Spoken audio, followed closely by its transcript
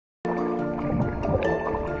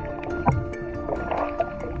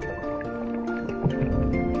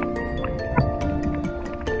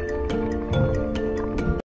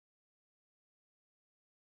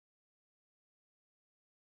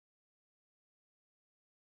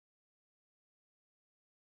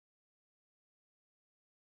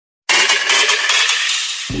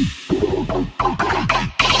Guys,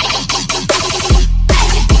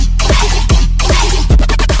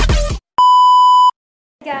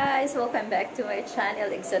 welcome back to my channel,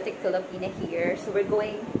 Exotic Filipina here. So we're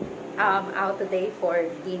going out today for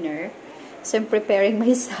dinner. So I'm preparing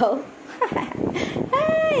myself.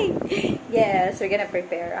 Hi! Yes, we're gonna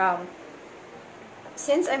prepare.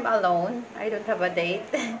 Since I'm alone, I don't have a date.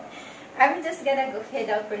 I'm just gonna go head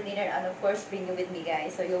out for dinner and of course bring you with me,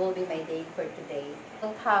 guys. So you will be my date for today. I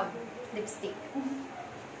don't have lipstick.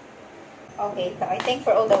 Okay, so I think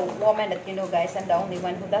for all the women that you know, guys, I'm the only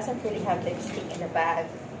one who doesn't really have lipstick in the bag.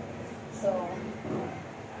 So I'm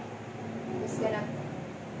just gonna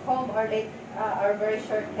comb our very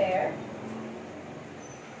short hair.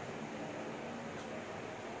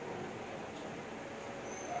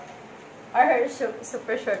 Our hair is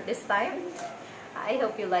super short this time. I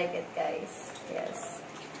hope you like it, guys. Yes.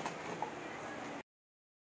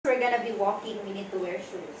 We're gonna be walking. We need to wear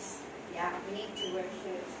shoes. Yeah, we need to wear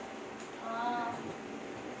shoes.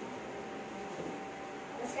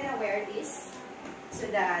 Just gonna wear this so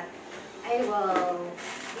that I will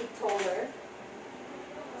be taller.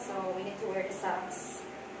 So we need to wear the socks.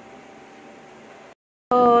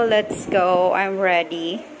 Oh, let's go. I'm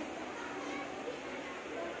ready.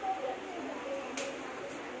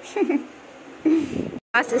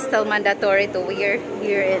 Mask is still mandatory to wear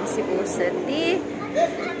here in Cebu City.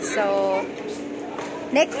 So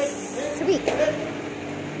next week.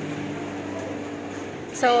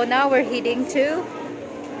 So now we're heading to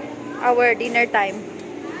our dinner time.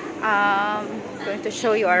 I'm going to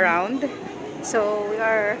show you around. So we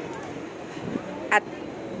are at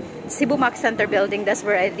Cebu Max Center building. That's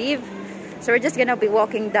where I live. So we're just gonna be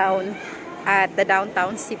walking down at the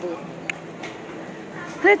downtown Cebu.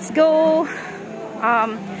 Let's go.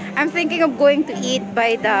 I'm thinking of going to eat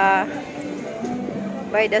by the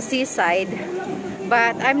seaside,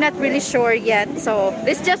 but I'm not really sure yet. So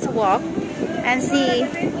let's just walk and see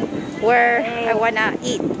where I wanna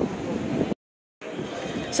eat.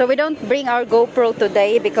 So we don't bring our GoPro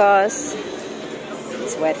today because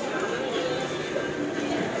it's wet.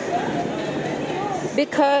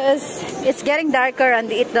 Because it's getting darker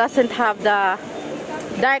and it doesn't have the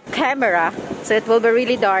dark camera, so it will be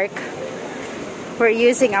really dark. We're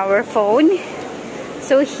using our phone.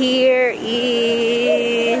 So here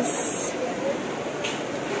is...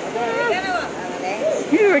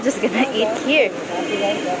 We're just gonna eat here.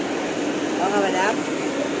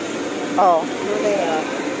 Oh.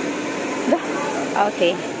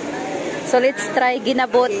 Okay. So let's try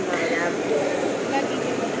ginabot.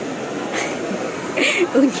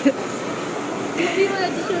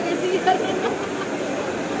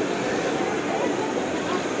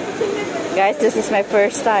 Guys, this is my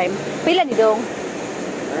first time. Pila ni dong?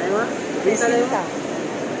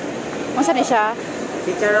 Masa ni siya?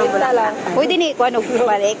 Pila lang. Pwede ni ko ano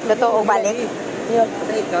balik? Luto o balik?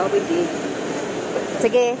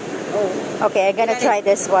 Sige. Okay, I'm gonna try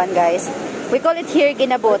this one, guys. We call it here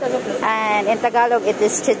ginabot, and in Tagalog it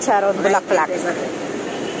is chicharon bulaklak.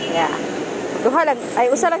 Yeah. Duha lang. Ay,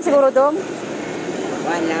 usa lang siguro dong?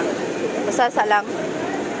 One lang. Usa lang.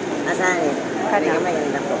 Asan?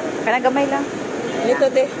 Kanang gamay lang. Ito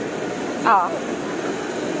de. Oo.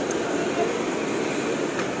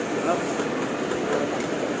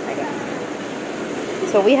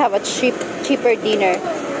 So we have a cheaper dinner.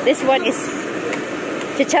 This one is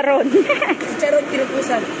chicharon. Chicharon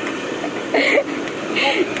kinupusan.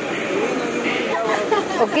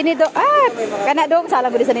 Okay nito. Kana dong sala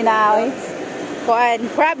gud sa ninaoy. Kuan,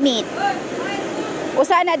 crab meat.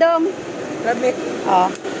 Usa na dong? Crab meat. Oh.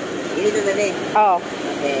 Dito na din. Oh.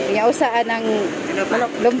 Okay. Yung usaan ng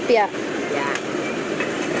lumpia. Yeah.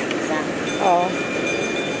 Isa. Oh.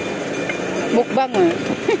 Mukbang eh.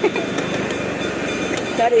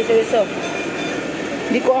 Sorry, ito.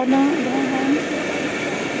 Di ko ano.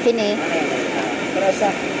 Kini.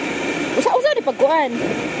 Karasa. Usa di pagkuan.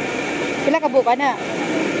 Pila ka buka na?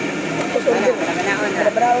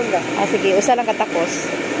 Ada brown ka. Sige, usa lang katakos.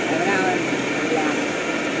 Brown.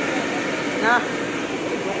 Nah.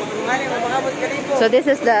 So this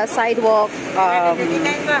is the sidewalk food.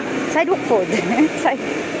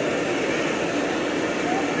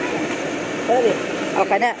 Oh,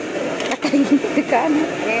 kana.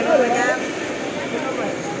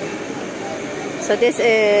 So this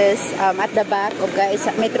is at the back of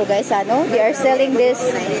Metro Gaisano. They are selling this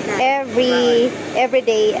every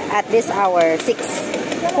day at this hour, 5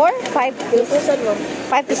 to 7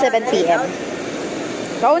 p.m.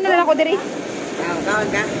 Kaon na lang ako diri. Kaon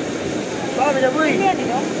ka? Kaon na mo eh.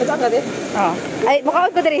 Kaon ka din? Oo. Ay,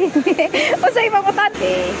 makaon ko diri. O sa ibang kutan.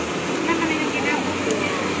 Okay.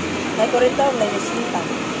 May kurita, may isita.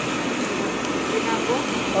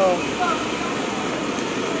 Oh.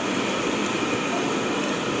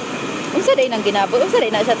 Unsa day nang ginabot? Unsa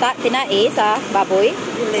day na sa tinai sa baboy?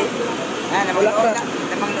 Dili. Namang loob.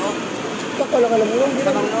 Namang loob. Baka lang alam mo.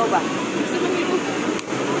 Namang loob ba?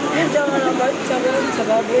 Yan siya nga naman. Sa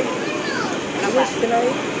baboy. Tapos tinay.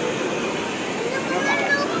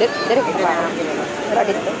 Dire ko pa. Pero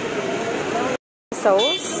dito.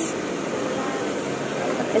 Sauce.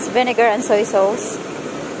 It's vinegar and soy sauce.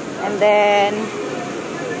 And then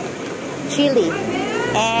chili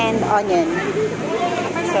and onion.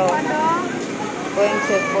 So, going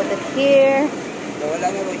to put it here.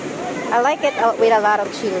 I like it with a lot of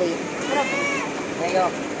chili.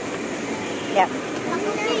 Yeah.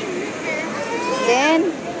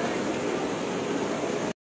 Then,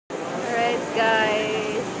 alright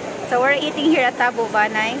guys. So we're eating here at Tabu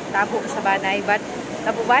Banay. Tabu sa Banay, but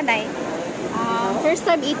Tabu Banay. First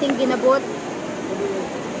time eating ginabot.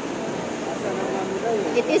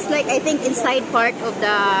 It is like, I think, inside part of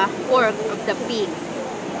the pork of the pig.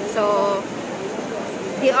 So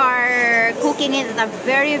they are cooking it in a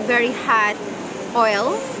very, very hot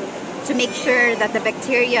oil to make sure that the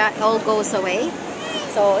bacteria all goes away.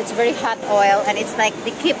 So it's very hot oil, and it's like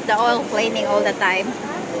they keep the oil flaming all the time.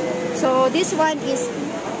 So this one is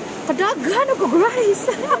kadaghan og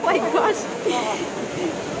rice. Oh my gosh.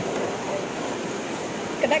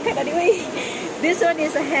 Kadaghan anyway. This one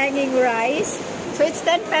is a hanging rice. So it's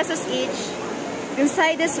 10 pesos each.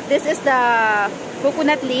 Inside this is the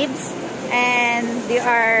coconut leaves, and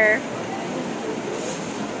they're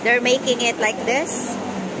making it like this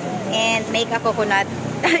and make a coconut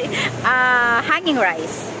hanging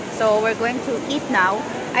rice. So we're going to eat now.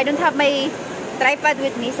 I don't have my tripod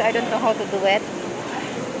with me, so I don't know how to do it.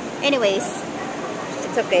 Anyways,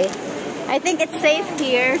 it's okay. I think it's safe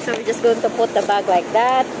here, so we're just going to put the bag like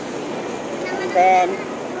that and then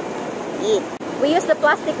eat. We use the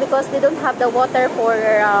plastic because they don't have the water for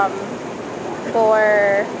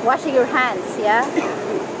washing your hands, yeah?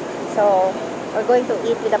 So we're going to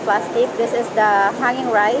eat with the plastic. This is the hanging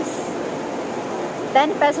rice,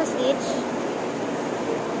 10 pesos each.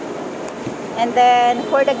 And then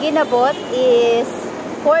for the ginabot is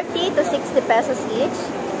 40 to 60 pesos each.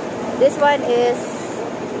 This one is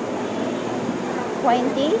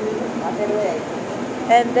 20.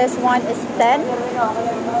 And this one is 10.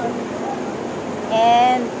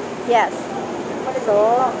 And yes,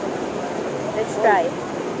 so let's try.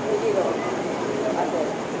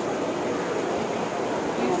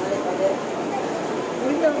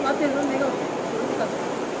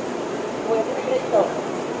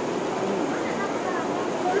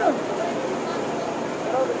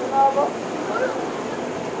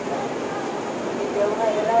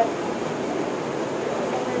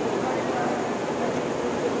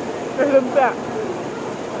 Lembek.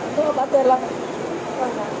 Ito butter lang.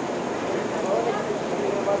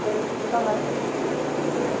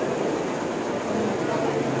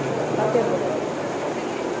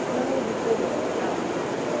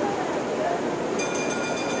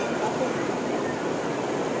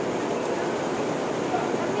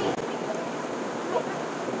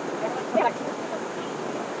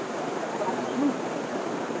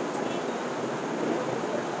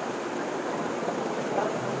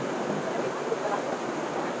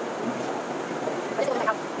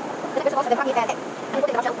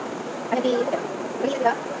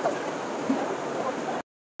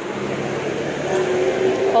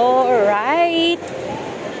 Alright,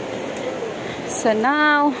 so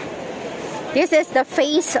now this is the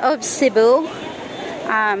face of Cebu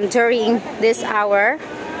during this hour.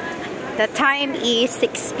 The time is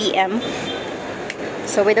 6 p.m.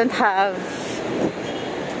 so we don't have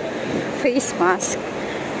face mask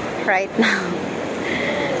right now.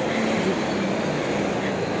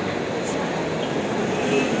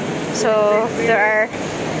 So there are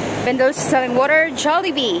vendors selling water.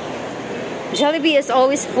 Jollibee. Jollibee is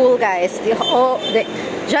always full, guys. The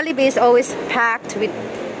Jollibee is always packed with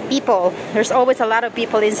people. There's always a lot of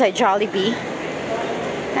people inside Jollibee.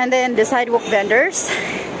 And then the sidewalk vendors.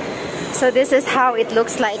 So this is how it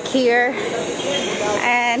looks like here.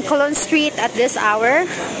 And Colon Street at this hour.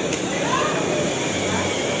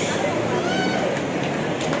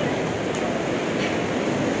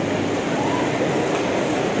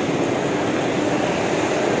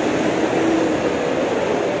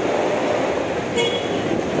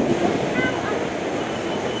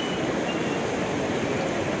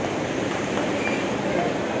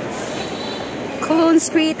 Colon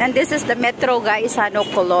Street, and this is the Metro Gaisano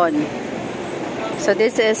Colon. So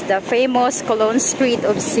this is the famous Colon Street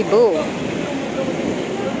of Cebu.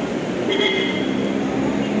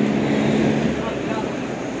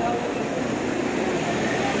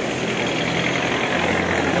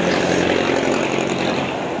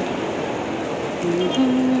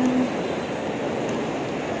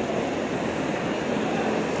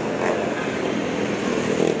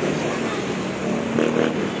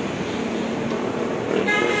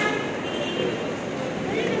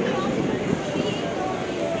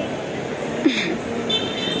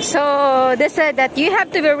 So they said that you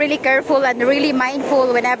have to be really careful and really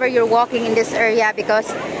mindful whenever you're walking in this area, because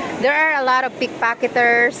there are a lot of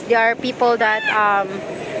pickpocketers. There are people that,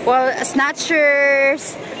 well,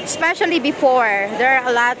 snatchers, especially before. There are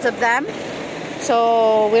a lot of them.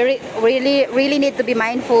 So we really need to be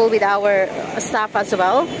mindful with our stuff as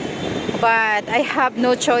well. But I have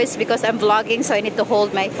no choice because I'm vlogging, so I need to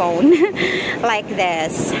hold my phone like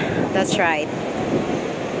this. That's right.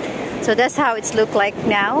 So that's how it's look like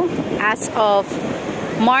now as of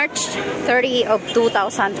March 30 of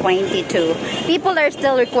 2022. People are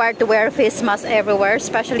still required to wear face masks everywhere,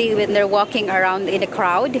 especially when they're walking around in a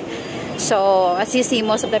crowd. So as you see,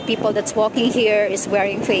 most of the people that's walking here is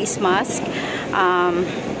wearing face mask.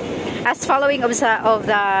 As following of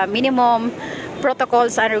the minimum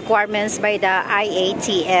protocols and requirements by the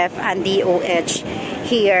IATF and DOH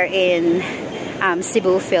here in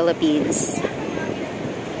Cebu, Philippines.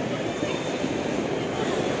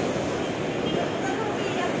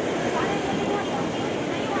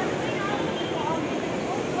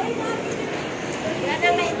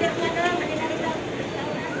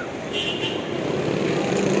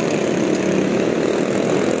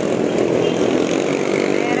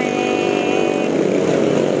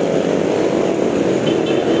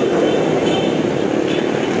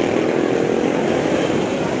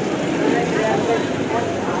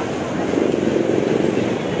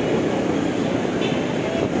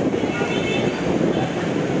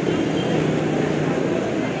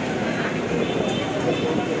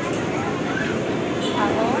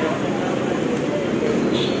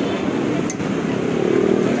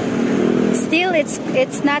 Still,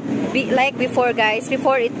 it's not like before, guys.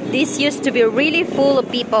 Before, this used to be really full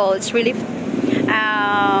of people. It's really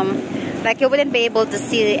like you wouldn't be able to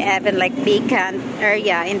see even like vacant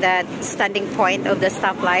area in that standing point of the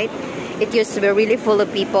stoplight. It used to be really full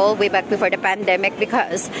of people way back before the pandemic,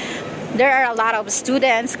 because there are a lot of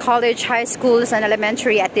students, college, high schools, and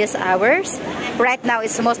elementary at these hours. Right now,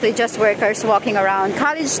 it's mostly just workers walking around.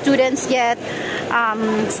 College students yet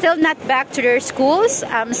still not back to their schools.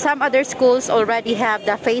 Some other schools already have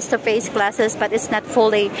the face-to-face classes, but it's not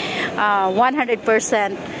fully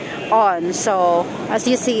 100% on. So as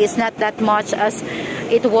you see, it's not that much as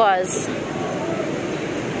it was.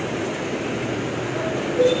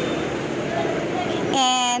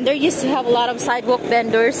 And there used to have a lot of sidewalk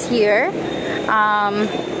vendors here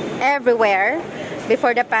everywhere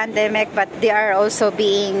before the pandemic, but they are also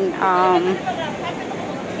being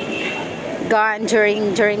gone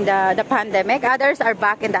during the pandemic. Others are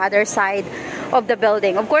back in the other side of the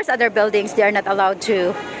building. Of course, other buildings, they are not allowed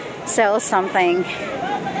to sell something.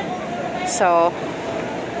 So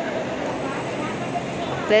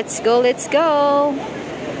let's go, let's go.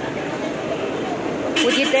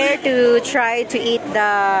 Would you dare to try to eat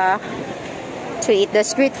the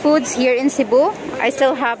street foods here in Cebu? I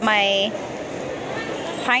still have my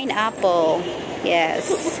pineapple.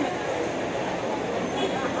 Yes.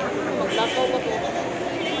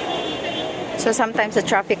 So sometimes the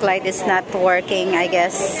traffic light is not working, I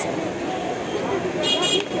guess.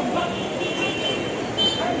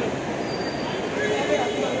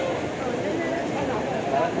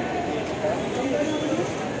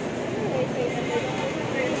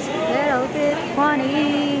 It's a little bit funny.